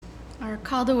Our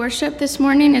call to worship this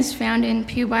morning is found in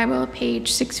Pew Bible,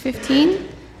 page 615. If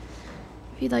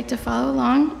you'd like to follow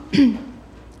along.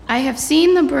 I have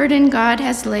seen the burden God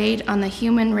has laid on the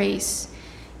human race.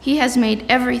 He has made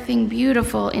everything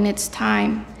beautiful in its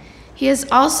time. He has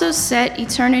also set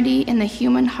eternity in the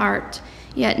human heart,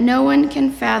 yet no one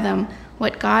can fathom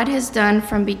what God has done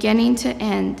from beginning to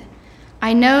end.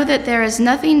 I know that there is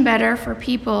nothing better for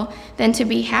people than to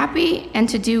be happy and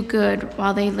to do good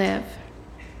while they live.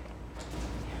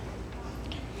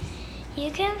 You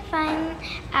can find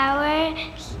our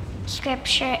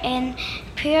scripture in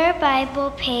Pure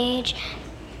Bible, page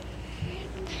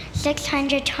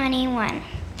 621.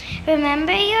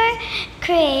 Remember your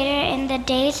Creator in the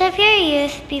days of your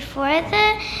youth, before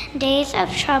the days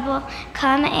of trouble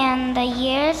come and the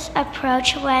years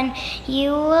approach when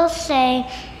you will say,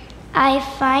 I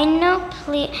find no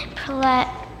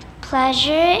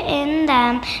pleasure in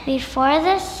them, before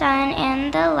the sun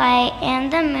and the light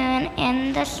and the moon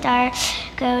and the stars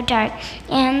go dark,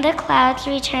 and the clouds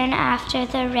return after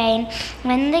the rain,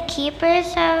 when the keepers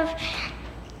of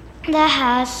the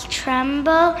house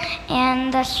tremble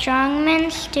and the strong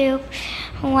men stoop,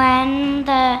 when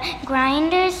the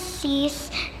grinders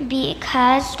cease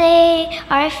because they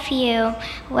are few,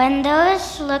 when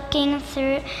those looking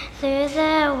through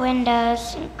the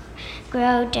windows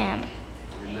grow dim.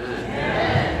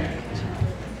 Amen.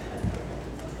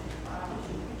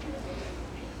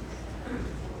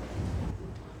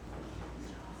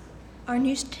 Our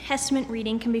New Testament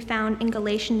reading can be found in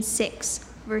Galatians 6,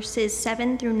 verses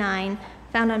 7 through 9,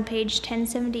 found on page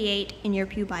 1078 in your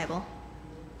Pew Bible.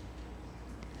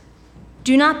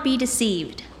 Do not be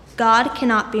deceived. God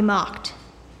cannot be mocked.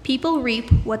 People reap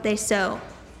what they sow.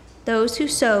 Those who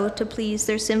sow to please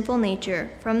their sinful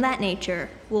nature, from that nature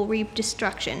will reap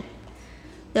destruction.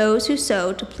 Those who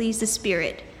sow to please the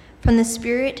Spirit, from the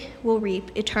Spirit will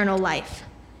reap eternal life.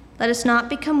 Let us not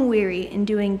become weary in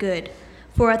doing good,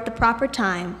 for at the proper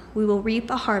time we will reap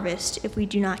a harvest if we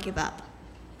do not give up.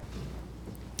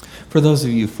 For those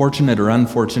of you fortunate or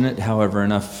unfortunate, however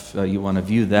enough you want to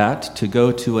view that, to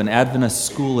go to an Adventist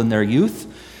school in their youth,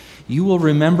 you will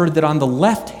remember that on the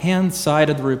left-hand side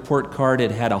of the report card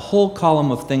it had a whole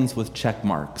column of things with check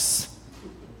marks.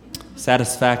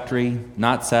 Satisfactory,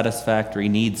 not satisfactory,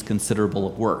 needs considerable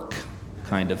work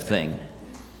kind of thing.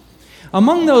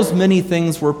 Among those many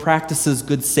things were practices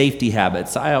good safety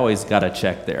habits. I always got a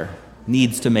check there.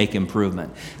 Needs to make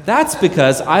improvement. That's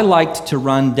because I liked to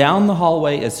run down the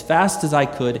hallway as fast as I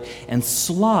could and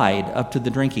slide up to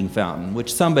the drinking fountain,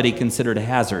 which somebody considered a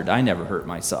hazard. I never hurt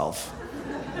myself.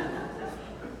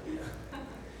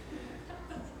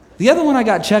 The other one I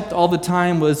got checked all the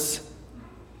time was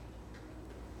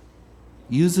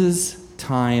uses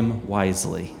time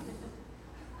wisely.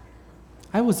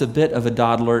 I was a bit of a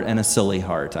dawdler and a silly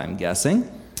heart, I'm guessing.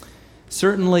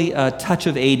 Certainly a touch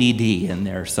of ADD in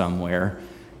there somewhere,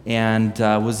 and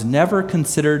was never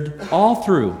considered all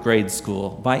through grade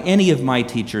school by any of my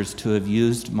teachers to have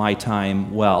used my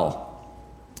time well.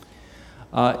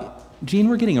 Gene,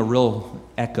 we're getting a real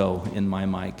echo in my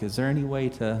mic. Is there any way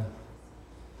to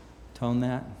tone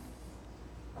that?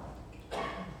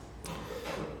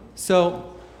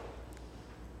 So,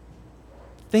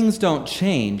 things don't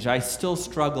change. I still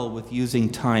struggle with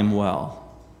using time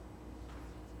well.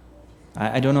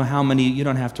 I don't know how many, you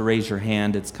don't have to raise your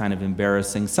hand, it's kind of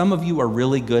embarrassing. Some of you are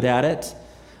really good at it.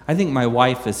 I think my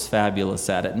wife is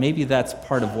fabulous at it. Maybe that's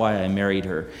part of why I married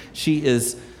her. She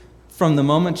is, from the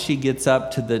moment she gets up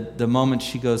to the moment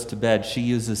she goes to bed, she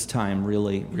uses time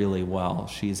really, really well.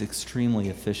 She's extremely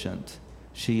efficient.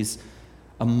 She's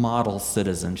a model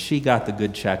citizen. She got the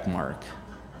good check mark.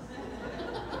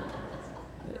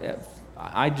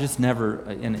 I just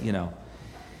never,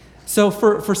 So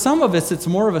for some of us, it's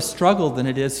more of a struggle than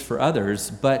it is for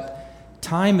others, but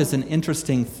time is an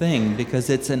interesting thing because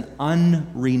it's an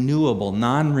unrenewable,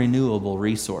 non-renewable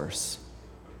resource.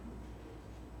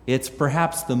 It's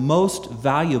perhaps the most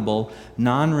valuable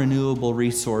non-renewable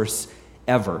resource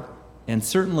ever, and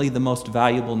certainly the most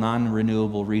valuable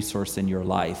non-renewable resource in your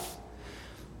life.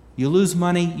 You lose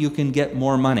money, you can get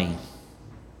more money.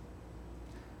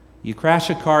 You crash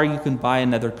a car, you can buy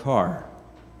another car.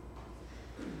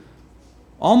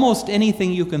 Almost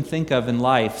anything you can think of in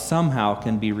life somehow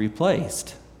can be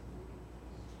replaced,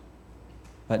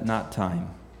 but not time.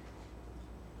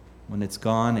 When it's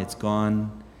gone,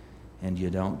 and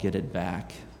you don't get it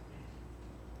back.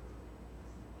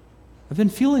 I've been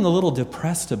feeling a little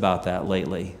depressed about that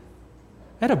lately.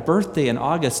 I had a birthday in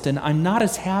August, and I'm not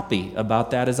as happy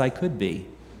about that as I could be.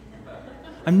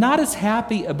 I'm not as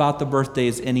happy about the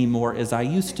birthdays anymore as I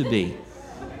used to be.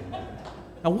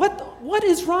 Now, what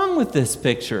is wrong with this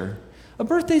picture? a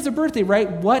birthday's a birthday, right?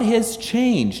 What has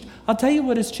changed? I'll tell you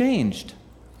what has changed.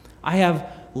 I have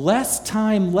less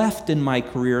time left in my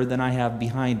career than I have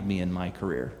behind me in my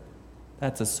career.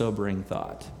 That's a sobering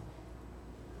thought.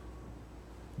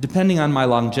 Depending on my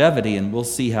longevity, and we'll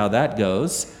see how that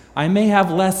goes, I may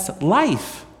have less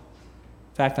life.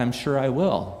 In fact, I'm sure I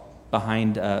will,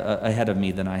 ahead of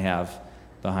me than I have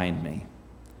behind me.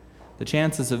 The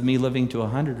chances of me living to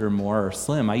 100 or more are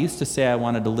slim. I used to say I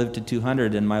wanted to live to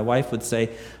 200, and my wife would say,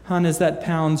 "Hon, is that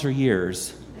pounds or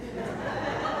years?"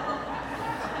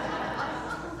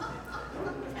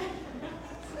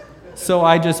 So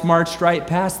I just marched right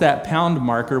past that pound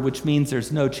marker, which means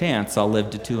there's no chance I'll live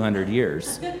to 200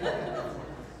 years.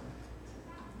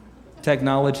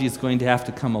 Technology is going to have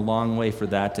to come a long way for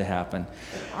that to happen.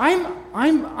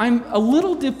 I'm a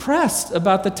little depressed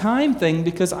about the time thing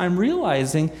because I'm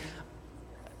realizing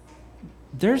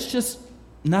there's just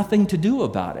nothing to do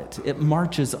about it. It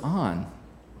marches on.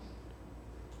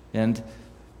 And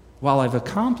while I've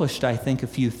accomplished, I think, a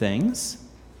few things,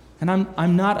 and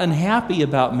I'm not unhappy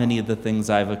about many of the things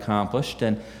I've accomplished,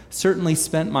 and certainly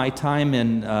spent my time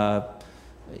in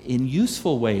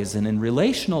useful ways and in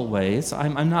relational ways.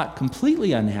 I'm not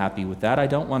completely unhappy with that. I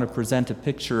don't want to present a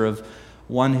picture of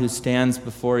one who stands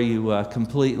before you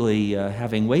completely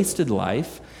having wasted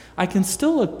life. I can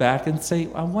still look back and say,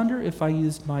 I wonder if I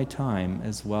used my time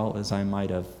as well as I might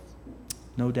have.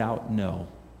 No doubt, no.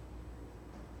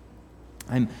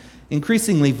 I'm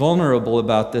increasingly vulnerable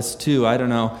about this too. I don't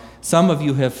know. Some of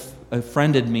you have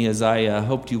friended me as I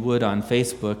hoped you would on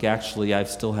Facebook. Actually, I've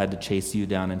still had to chase you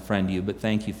down and friend you, but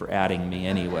thank you for adding me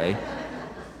anyway.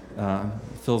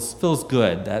 Feels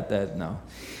good. That no.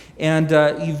 And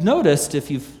you've noticed,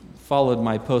 if you've followed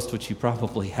my post, which you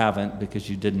probably haven't because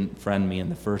you didn't friend me in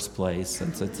the first place,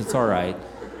 and it's all right,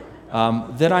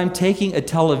 that I'm taking a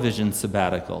television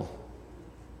sabbatical.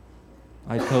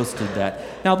 I posted that.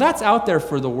 Now, that's out there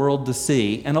for the world to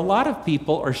see, and a lot of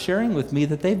people are sharing with me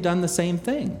that they've done the same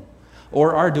thing,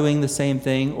 or are doing the same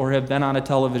thing, or have been on a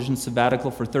television sabbatical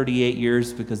for 38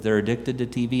 years because they're addicted to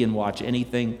TV and watch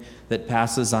anything that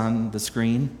passes on the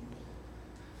screen.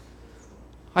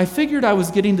 I figured I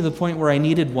was getting to the point where I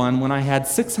needed one when I had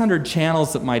 600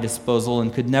 channels at my disposal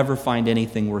and could never find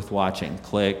anything worth watching.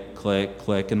 Click, click,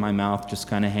 click, and my mouth just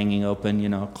kind of hanging open,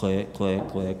 click, click,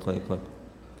 click, click, click.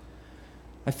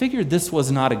 I figured this was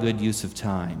not a good use of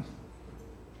time.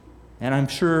 And I'm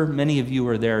sure many of you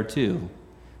are there too.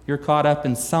 You're caught up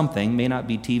in something, may not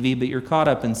be TV, but you're caught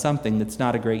up in something that's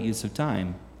not a great use of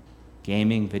time.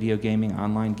 Gaming, video gaming,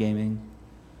 online gaming.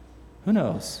 Who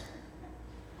knows?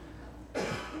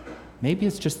 Maybe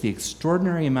it's just the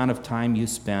extraordinary amount of time you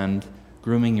spend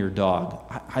grooming your dog.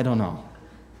 I don't know.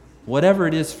 Whatever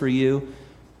it is for you,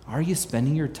 are you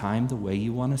spending your time the way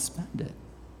you want to spend it?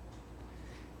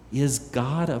 Is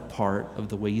God a part of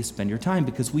the way you spend your time?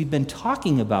 Because we've been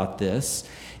talking about this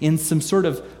in some sort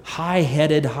of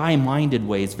high-headed, high-minded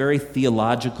ways, very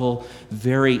theological,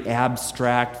 very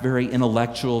abstract, very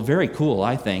intellectual, very cool,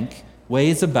 I think,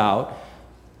 ways about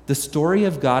the story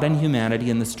of God and humanity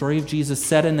and the story of Jesus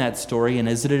set in that story, and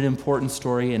is it an important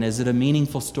story, and is it a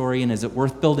meaningful story, and is it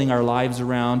worth building our lives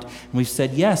around? And we've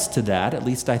said yes to that, at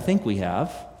least I think we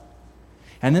have.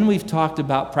 And then we've talked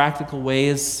about practical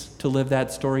ways to live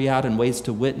that story out and ways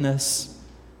to witness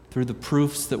through the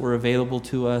proofs that were available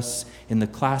to us in the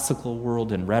classical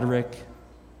world and rhetoric.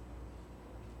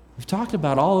 We've talked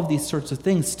about all of these sorts of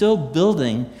things, still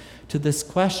building to this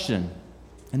question.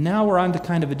 And now we're on to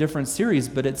kind of a different series,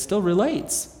 but it still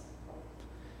relates.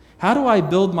 How do I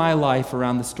build my life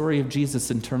around the story of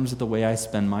Jesus in terms of the way I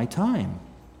spend my time?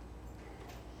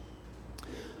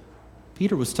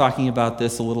 Peter was talking about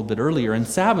this a little bit earlier in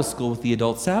Sabbath school with the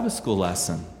adult Sabbath school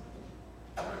lesson.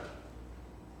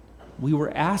 We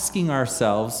were asking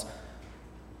ourselves,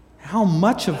 how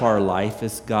much of our life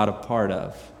is God a part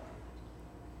of?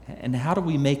 And how do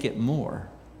we make it more?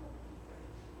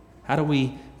 How do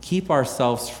we keep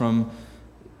ourselves from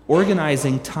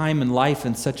organizing time and life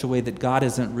in such a way that God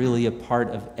isn't really a part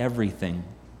of everything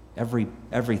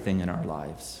in our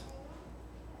lives?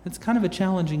 It's kind of a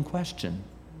challenging question.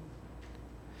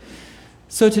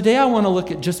 So today I want to look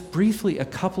at just briefly a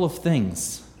couple of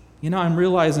things. I'm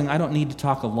realizing I don't need to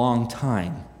talk a long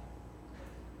time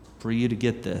for you to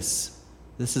get this.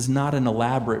 This is not an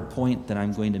elaborate point that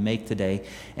I'm going to make today.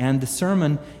 And the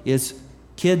sermon is,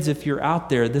 kids, if you're out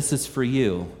there, this is for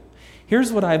you.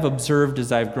 Here's what I've observed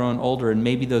as I've grown older, and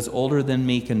maybe those older than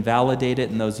me can validate it,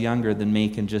 and those younger than me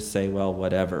can just say, well,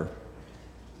 whatever.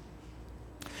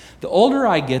 The older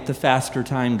I get, the faster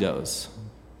time goes.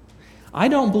 I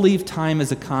don't believe time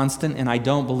is a constant, and I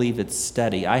don't believe it's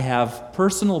steady. I have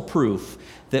personal proof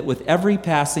that with every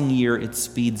passing year, it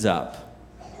speeds up.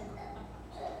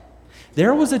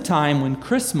 There was a time when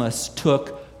Christmas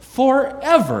took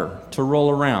forever to roll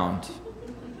around.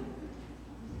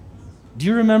 Do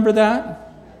you remember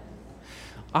that?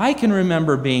 I can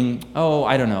remember being,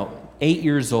 8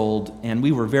 years old, and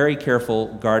we were very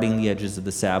careful guarding the edges of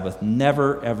the Sabbath.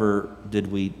 Never, ever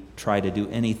did we try to do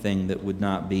anything that would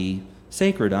not be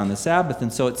sacred on the Sabbath.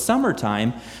 And so at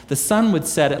summertime, the sun would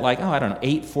set at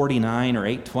 8:49 or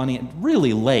 8:20,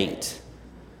 really late.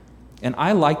 And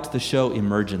I liked the show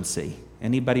Emergency.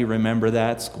 Anybody remember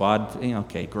that? Squad?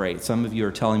 Okay, great. Some of you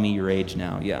are telling me your age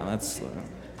now. Yeah, that's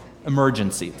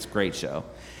Emergency. It's a great show.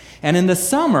 And in the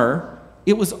summer,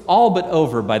 it was all but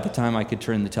over by the time I could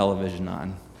turn the television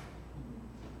on.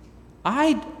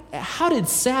 How did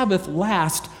Sabbath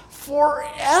last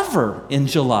forever in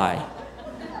July?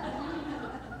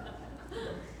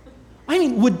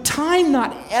 Would time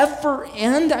not ever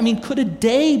end? Could a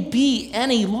day be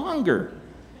any longer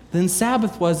than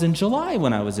Sabbath was in July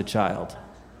when I was a child?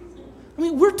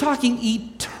 We're talking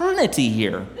eternity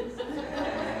here.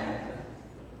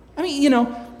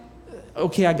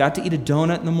 Okay, I got to eat a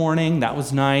donut in the morning. That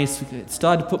was nice.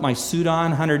 Still had to put my suit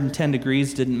on. 110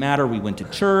 degrees, didn't matter. We went to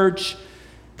church.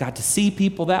 Got to see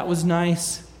people. That was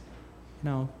nice.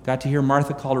 Got to hear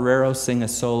Martha Calderero sing a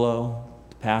solo.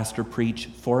 The pastor preach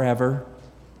forever.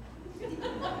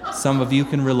 Some of you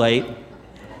can relate.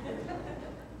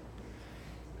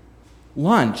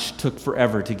 Lunch took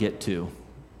forever to get to.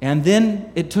 And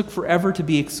then it took forever to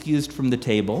be excused from the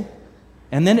table.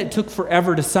 And then it took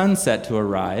forever to sunset to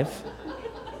arrive.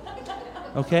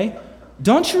 Okay?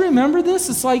 Don't you remember this?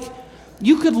 It's like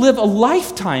you could live a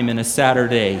lifetime in a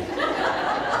Saturday.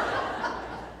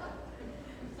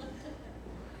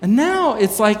 And now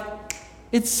it's like,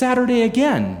 it's Saturday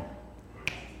again.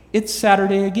 It's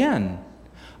Saturday again.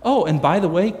 Oh, and by the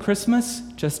way, Christmas,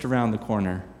 just around the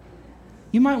corner.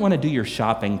 You might want to do your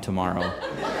shopping tomorrow.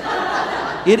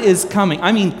 It is coming.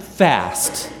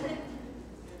 Fast.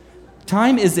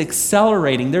 Time is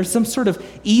accelerating. There's some sort of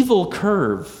evil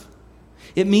curve.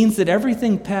 It means that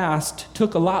everything past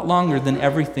took a lot longer than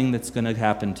everything that's going to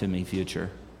happen to me future.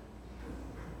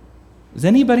 Does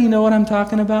anybody know what I'm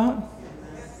talking about?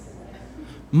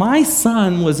 My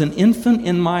son was an infant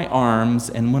in my arms,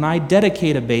 and when I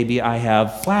dedicate a baby, I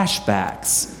have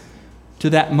flashbacks to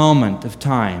that moment of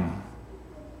time.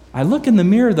 I look in the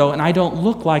mirror, though, and I don't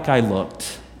look like I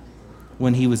looked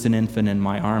when he was an infant in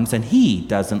my arms, and he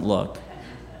doesn't look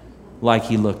like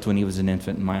he looked when he was an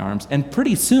infant in my arms. And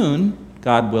pretty soon,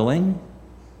 God willing,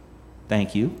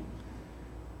 thank you,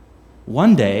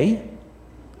 one day,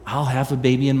 I'll have a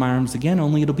baby in my arms again,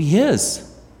 only it'll be his.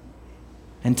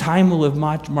 And time will have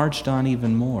marched on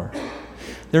even more.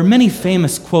 There are many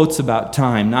famous quotes about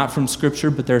time, not from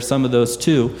Scripture, but there are some of those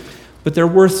too. But they're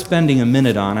worth spending a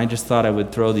minute on. I just thought I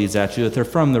would throw these at you. They're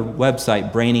from the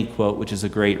website Brainy Quote, which is a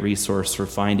great resource for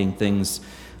finding things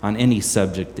on any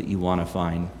subject that you want to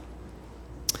find.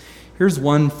 Here's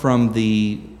one from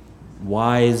the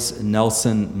wise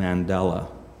Nelson Mandela.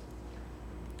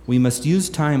 We must use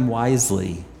time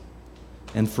wisely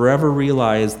and forever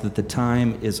realize that the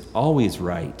time is always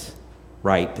ripe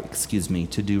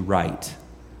to do right.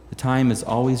 The time is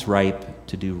always ripe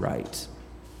to do right,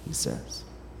 he says.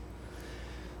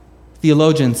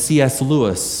 Theologian C.S.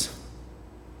 Lewis,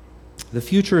 the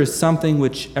future is something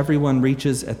which everyone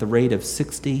reaches at the rate of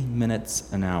 60 minutes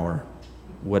an hour,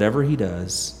 whatever he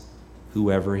does,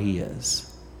 whoever he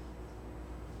is.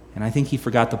 And I think he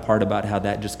forgot the part about how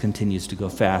that just continues to go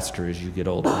faster as you get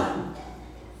older.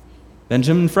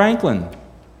 Benjamin Franklin,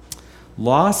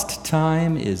 lost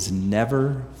time is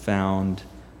never found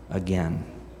again.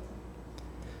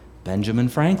 Benjamin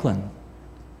Franklin,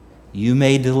 you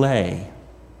may delay,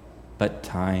 but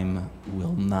time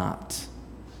will not.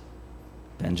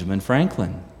 Benjamin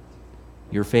Franklin,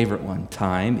 your favorite one,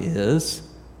 time is...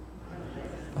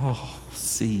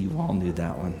 you all knew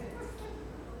that one.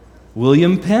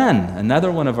 William Penn,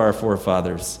 another one of our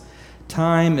forefathers,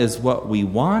 time is what we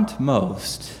want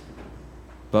most,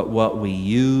 but what we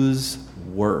use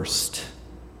worst.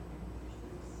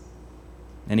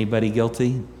 Anybody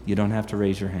guilty? You don't have to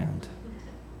raise your hand.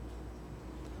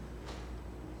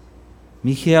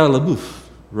 Michel Leboeuf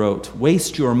wrote,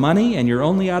 waste your money and you're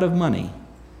only out of money,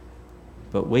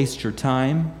 but waste your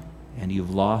time and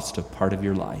you've lost a part of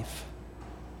your life.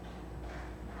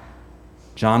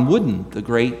 John Wooden, the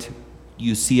great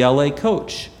UCLA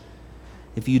coach,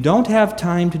 if you don't have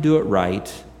time to do it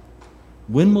right,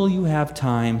 when will you have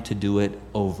time to do it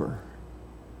over?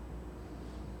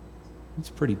 It's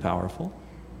pretty powerful.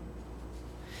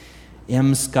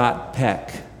 M. Scott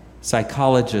Peck,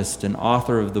 psychologist and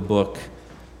author of the book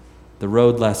The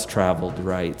Road Less Traveled,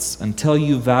 writes, "Until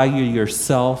you value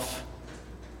yourself,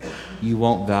 you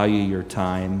won't value your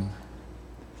time.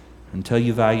 Until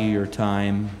you value your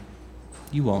time,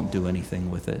 you won't do anything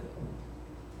with it."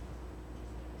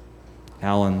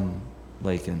 Alan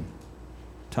Lakin.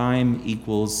 Time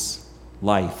equals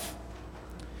life.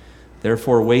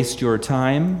 Therefore, waste your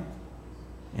time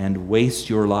and waste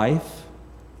your life,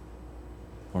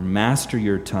 or master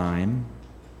your time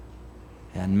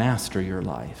and master your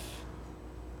life.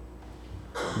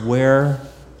 Where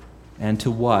and to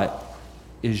what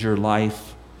is your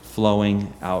life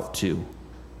flowing out to?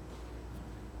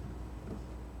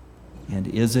 And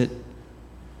is it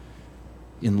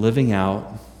in living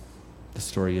out the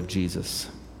story of Jesus,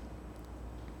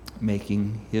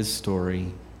 making his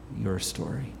story your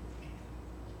story?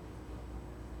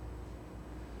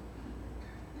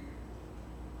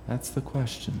 That's the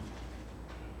question.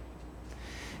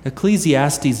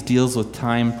 Ecclesiastes deals with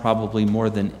time probably more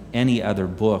than any other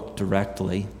book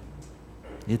directly.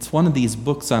 It's one of these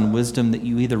books on wisdom that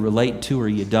you either relate to or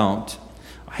you don't.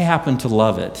 I happen to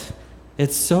love it.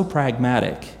 It's so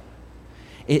pragmatic.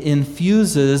 It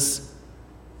infuses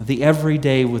the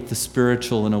everyday with the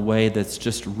spiritual in a way that's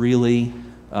just really,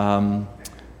 some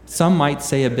might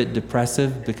say a bit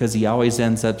depressive, because he always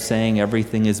ends up saying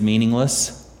everything is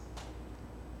meaningless.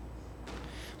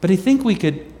 But I think we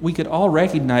could all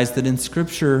recognize that in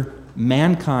Scripture,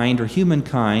 mankind or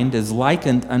humankind is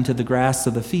likened unto the grass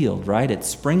of the field, right? It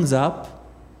springs up,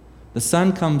 the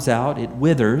sun comes out, it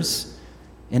withers,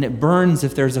 and it burns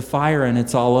if there's a fire and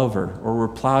it's all over, or we're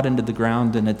plowed into the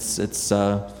ground and it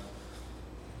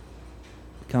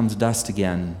becomes dust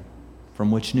again,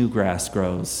 from which new grass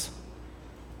grows.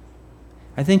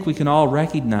 I think we can all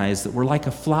recognize that we're like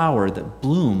a flower that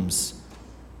blooms,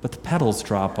 but the petals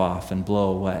drop off and blow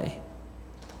away.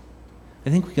 I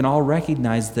think we can all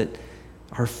recognize that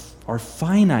our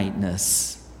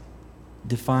finiteness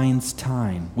defines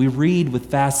time. We read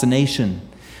with fascination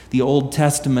the Old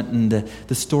Testament and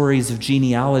the stories of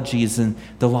genealogies and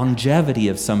the longevity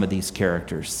of some of these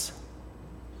characters.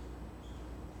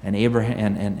 And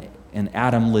Abraham and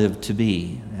Adam lived to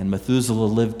be, and Methuselah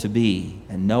lived to be,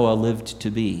 and Noah lived to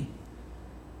be.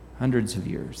 Hundreds of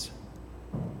years.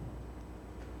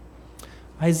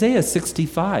 Isaiah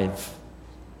 65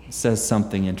 says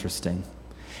something interesting.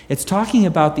 It's talking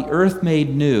about the earth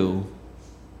made new.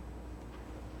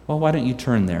 Well, why don't you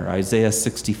turn there? Isaiah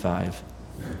 65.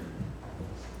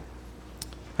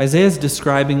 Isaiah is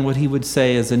describing what he would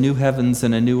say as a new heavens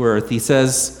and a new earth. He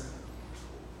says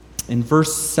in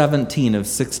verse 17 of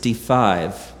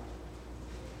 65,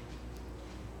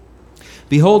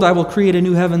 "Behold, I will create a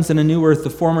new heavens and a new earth. The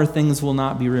former things will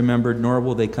not be remembered, nor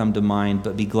will they come to mind,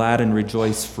 but be glad and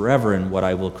rejoice forever in what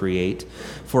I will create.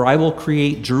 For I will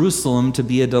create Jerusalem to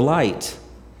be a delight,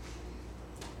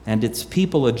 and its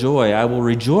people a joy. I will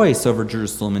rejoice over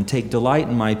Jerusalem and take delight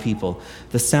in my people.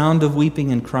 The sound of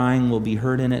weeping and crying will be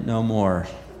heard in it no more."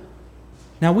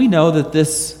 Now we know that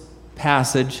this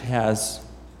passage has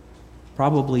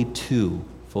probably two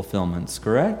fulfillments,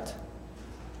 correct?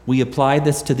 We apply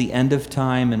this to the end of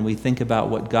time and we think about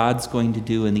what God's going to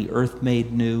do in the earth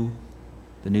made new,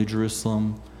 the New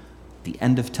Jerusalem, the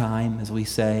end of time, as we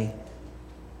say,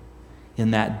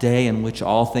 in that day in which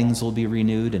all things will be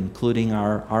renewed, including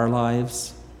our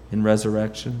lives in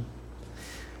resurrection.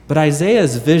 But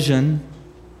Isaiah's vision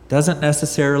doesn't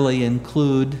necessarily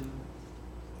include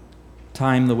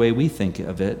time the way we think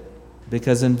of it,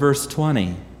 because in verse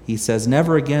 20, he says,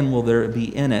 "Never again will there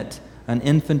be in it an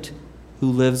infant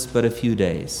who lives but a few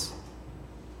days,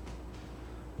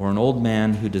 or an old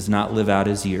man who does not live out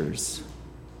his years."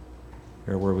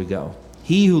 Or where we go.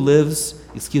 He who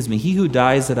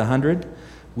dies at 100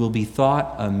 will be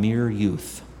thought a mere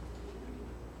youth,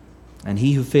 and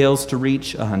he who fails to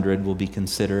reach 100 will be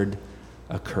considered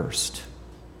accursed.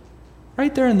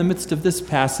 Right there in the midst of this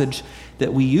passage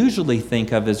that we usually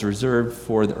think of as reserved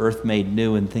for the earth made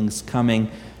new and things coming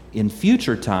in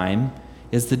future time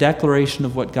is the declaration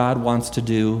of what God wants to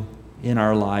do in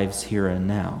our lives here and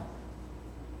now,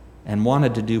 and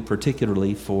wanted to do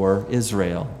particularly for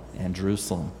Israel and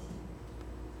Jerusalem.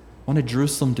 Wanted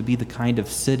Jerusalem to be the kind of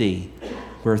city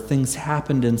where things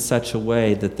happened in such a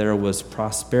way that there was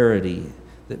prosperity,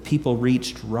 that people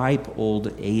reached ripe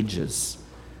old ages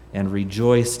and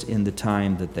rejoiced in the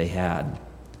time that they had.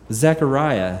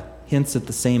 Zechariah hints at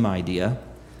the same idea,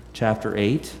 chapter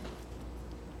 8.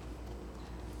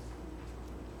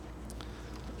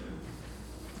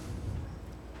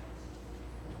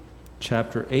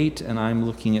 Chapter 8, and I'm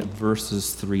looking at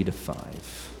verses 3 to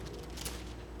 5.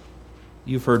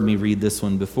 You've heard me read this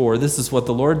one before. This is what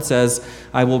the Lord says,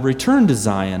 I will return to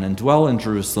Zion and dwell in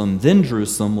Jerusalem. Then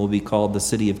Jerusalem will be called the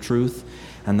city of truth,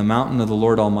 and the mountain of the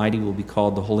Lord Almighty will be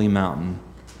called the holy mountain.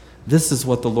 This is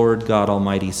what the Lord God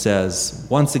Almighty says.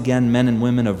 Once again, men and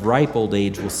women of ripe old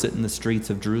age will sit in the streets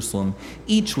of Jerusalem,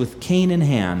 each with cane in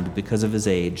hand because of his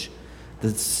age.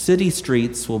 The city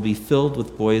streets will be filled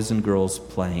with boys and girls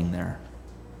playing there.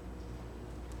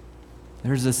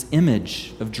 There's this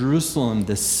image of Jerusalem,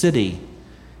 this city,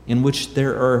 in which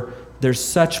there's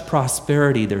such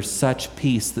prosperity, there's such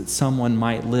peace that someone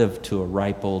might live to a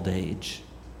ripe old age.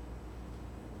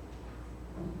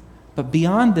 But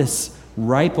beyond this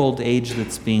ripe old age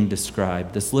that's being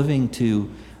described, this living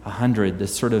to 100,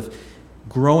 this sort of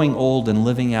growing old and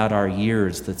living out our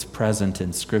years that's present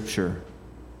in Scripture,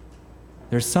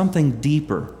 there's something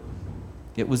deeper.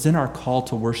 It was in our call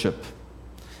to worship.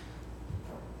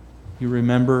 You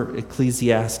remember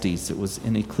Ecclesiastes. It was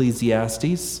in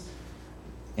Ecclesiastes,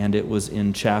 and it was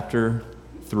in chapter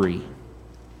 3.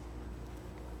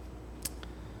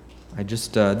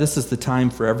 This is the time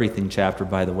for everything chapter,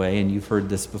 by the way, and you've heard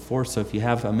this before, so if you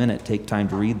have a minute, take time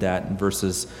to read that in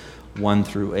verses 1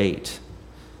 through 8.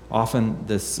 Often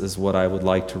this is what I would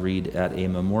like to read at a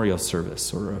memorial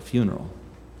service or a funeral.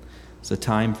 It's a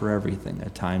time for everything, a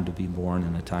time to be born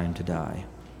and a time to die.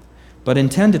 But in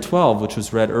 10 to 12, which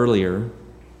was read earlier,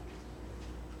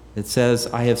 it says,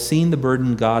 I have seen the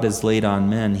burden God has laid on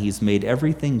men. He's made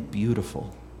everything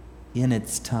beautiful in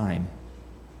its time.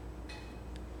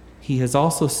 He has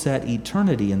also set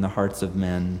eternity in the hearts of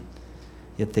men,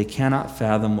 yet they cannot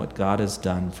fathom what God has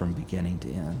done from beginning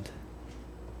to end.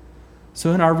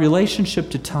 So in our relationship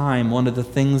to time, one of the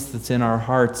things that's in our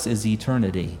hearts is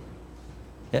eternity.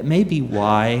 It may be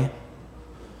why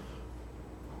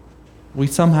we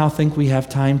somehow think we have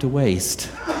time to waste.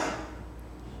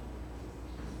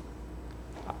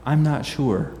 I'm not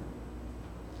sure.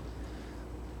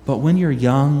 But when you're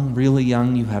young, really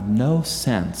young, you have no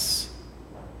sense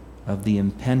of the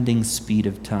impending speed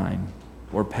of time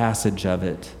or passage of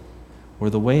it or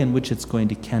the way in which it's going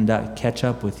to catch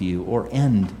up with you or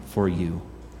end for you.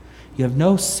 You have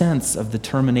no sense of the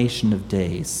termination of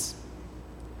days.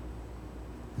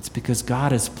 It's because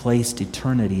God has placed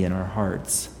eternity in our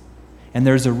hearts. And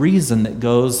there's a reason that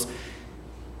goes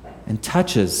and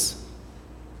touches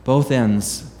both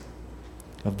ends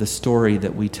of the story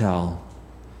that we tell.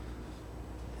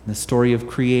 In the story of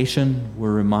creation,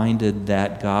 we're reminded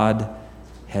that God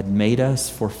had made us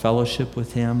for fellowship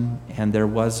with Him, and there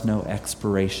was no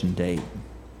expiration date.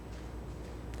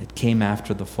 It came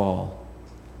after the fall.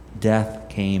 Death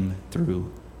came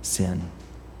through sin.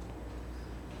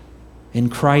 In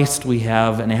Christ, we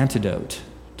have an antidote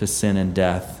to sin and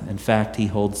death. In fact, He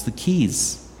holds the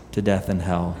keys to death and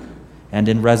hell. And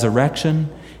in resurrection,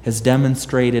 has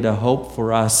demonstrated a hope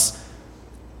for us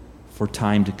for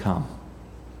time to come.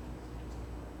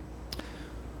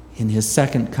 In His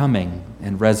second coming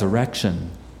and resurrection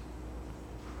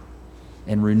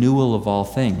and renewal of all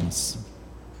things,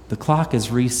 the clock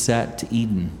is reset to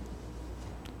Eden,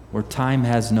 where time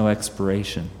has no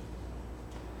expiration,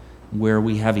 where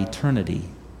we have eternity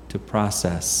to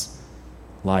process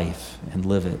life and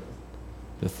live it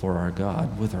before our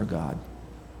God, with our God.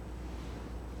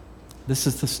 This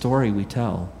is the story we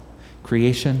tell: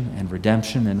 creation and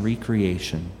redemption and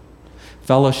recreation,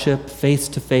 fellowship face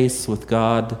to face with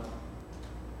God,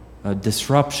 a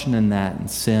disruption in that and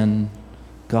sin,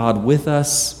 God with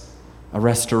us, a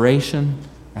restoration,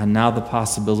 and now the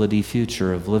possibility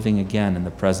future of living again in the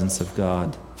presence of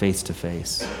God face to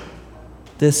face.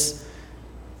 This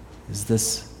is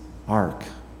this arc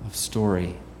of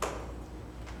story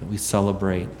that we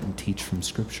celebrate and teach from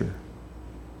Scripture,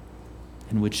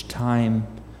 in which time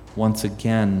once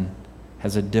again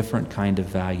has a different kind of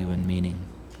value and meaning.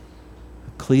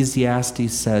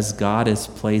 Ecclesiastes says God has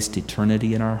placed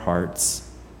eternity in our hearts,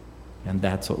 and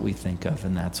that's what we think of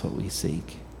and that's what we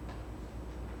seek.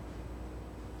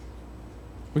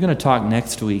 We're going to talk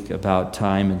next week about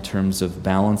time in terms of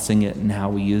balancing it and how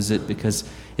we use it, because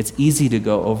it's easy to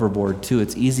go overboard too.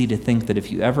 It's easy to think that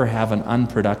if you ever have an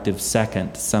unproductive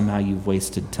second, somehow you've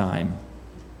wasted time.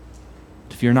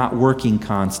 If you're not working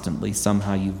constantly,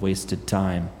 somehow you've wasted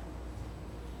time.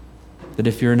 That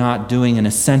if you're not doing an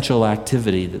essential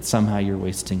activity, that somehow you're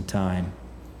wasting time.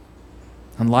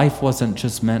 And life wasn't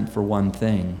just meant for one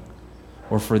thing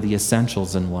or for the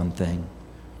essentials in one thing.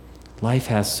 Life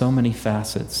has so many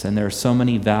facets, and there are so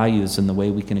many values in the way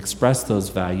we can express those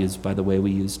values by the way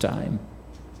we use time.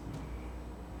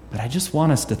 But I just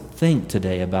want us to think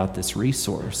today about this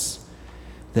resource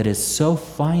that is so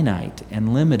finite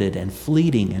and limited and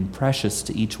fleeting and precious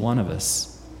to each one of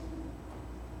us.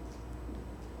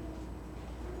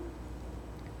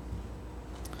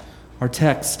 Our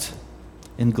text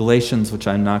in Galatians, which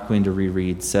I'm not going to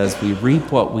reread, says we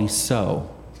reap what we sow.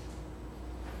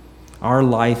 Our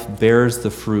life bears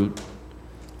the fruit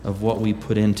of what we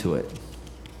put into it.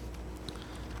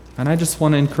 And I just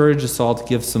want to encourage us all to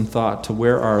give some thought to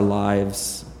where our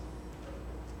lives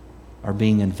are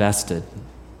being invested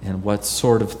and what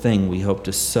sort of thing we hope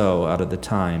to sow out of the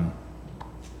time.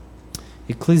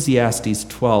 Ecclesiastes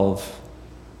 12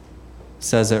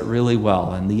 says it really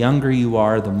well, and the younger you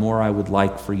are, the more I would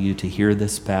like for you to hear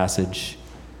this passage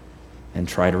and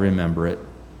try to remember it.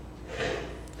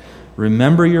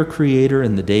 Remember your Creator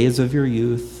in the days of your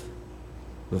youth,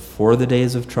 before the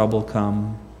days of trouble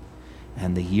come,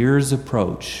 and the years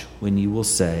approach when you will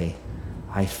say,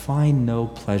 I find no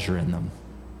pleasure in them.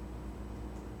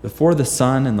 Before the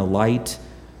sun and the light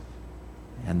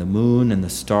and the moon and the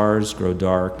stars grow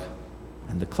dark,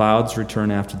 and the clouds return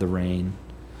after the rain,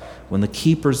 when the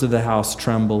keepers of the house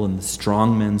tremble and the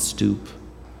strong men stoop,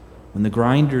 when the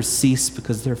grinders cease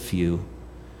because they're few,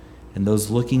 and those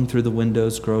looking through the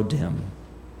windows grow dim,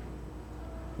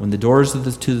 when the doors to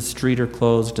the street are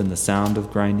closed and the sound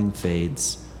of grinding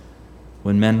fades,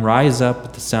 when men rise up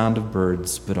at the sound of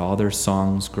birds, but all their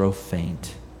songs grow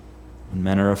faint, when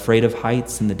men are afraid of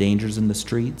heights and the dangers in the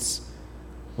streets,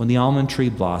 when the almond tree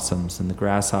blossoms and the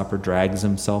grasshopper drags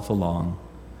himself along,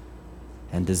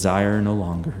 and desire no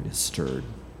longer is stirred.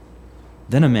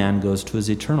 Then a man goes to his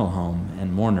eternal home,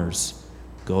 and mourners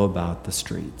go about the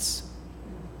streets.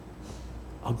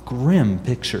 A grim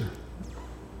picture,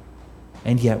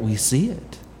 and yet we see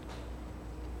it.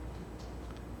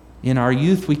 In our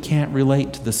youth, we can't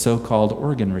relate to the so-called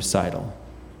organ recital.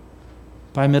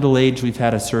 By middle age, we've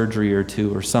had a surgery or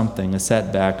two or something, a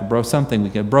setback,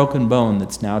 a broken bone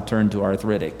that's now turned to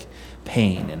arthritic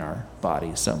pain in our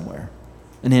body somewhere.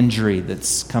 An injury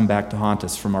that's come back to haunt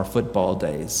us from our football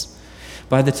days.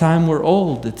 By the time we're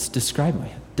old, it's described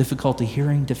by difficulty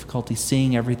hearing, difficulty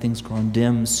seeing, everything's grown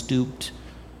dim, stooped.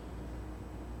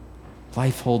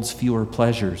 Life holds fewer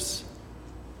pleasures.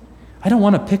 I don't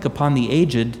want to pick upon the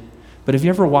aged, but have you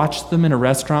ever watched them in a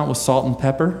restaurant with salt and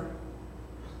pepper?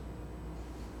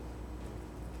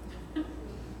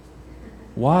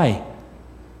 Why?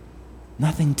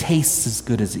 Nothing tastes as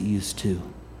good as it used to.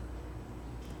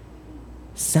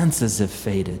 Senses have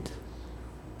faded.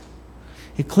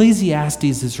 Ecclesiastes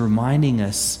is reminding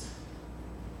us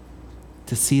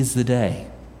to seize the day.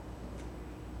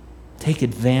 Take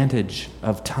advantage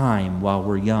of time while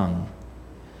we're young.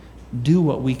 Do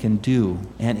what we can do.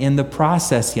 And in the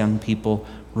process, young people,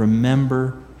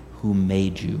 remember who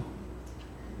made you.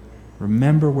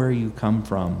 Remember where you come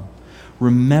from.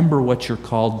 Remember what you're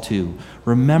called to.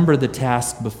 Remember the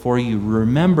task before you.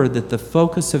 Remember that the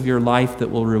focus of your life that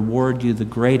will reward you the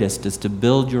greatest is to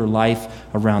build your life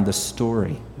around the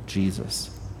story of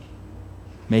Jesus,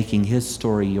 making his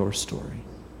story your story.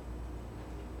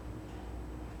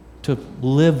 To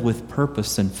live with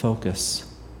purpose and focus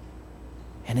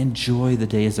and enjoy the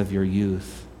days of your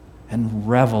youth and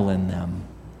revel in them.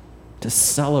 To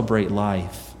celebrate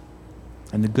life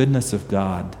and the goodness of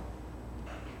God.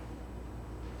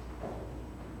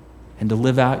 And to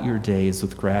live out your days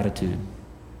with gratitude.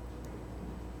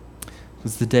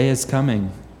 Because the day is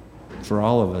coming for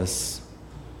all of us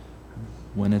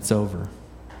when it's over.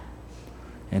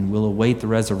 And we'll await the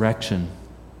resurrection.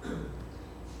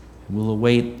 We'll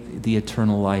await the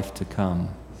eternal life to come.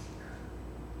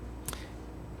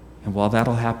 And while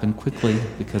that'll happen quickly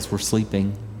because we're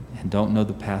sleeping and don't know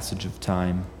the passage of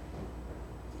time,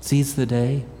 seize the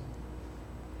day.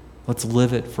 Let's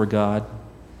live it for God.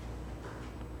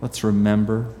 Let's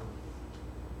remember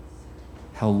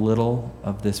how little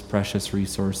of this precious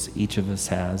resource each of us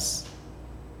has,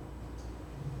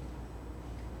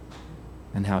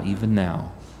 and how even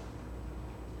now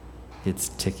it's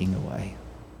ticking away.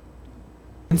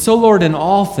 And so, Lord, in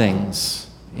all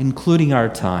things, including our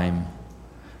time,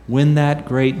 when that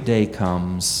great day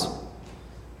comes,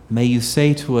 may you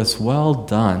say to us, well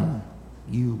done,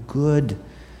 you good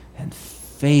and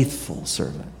faithful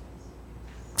servant.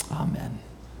 Amen.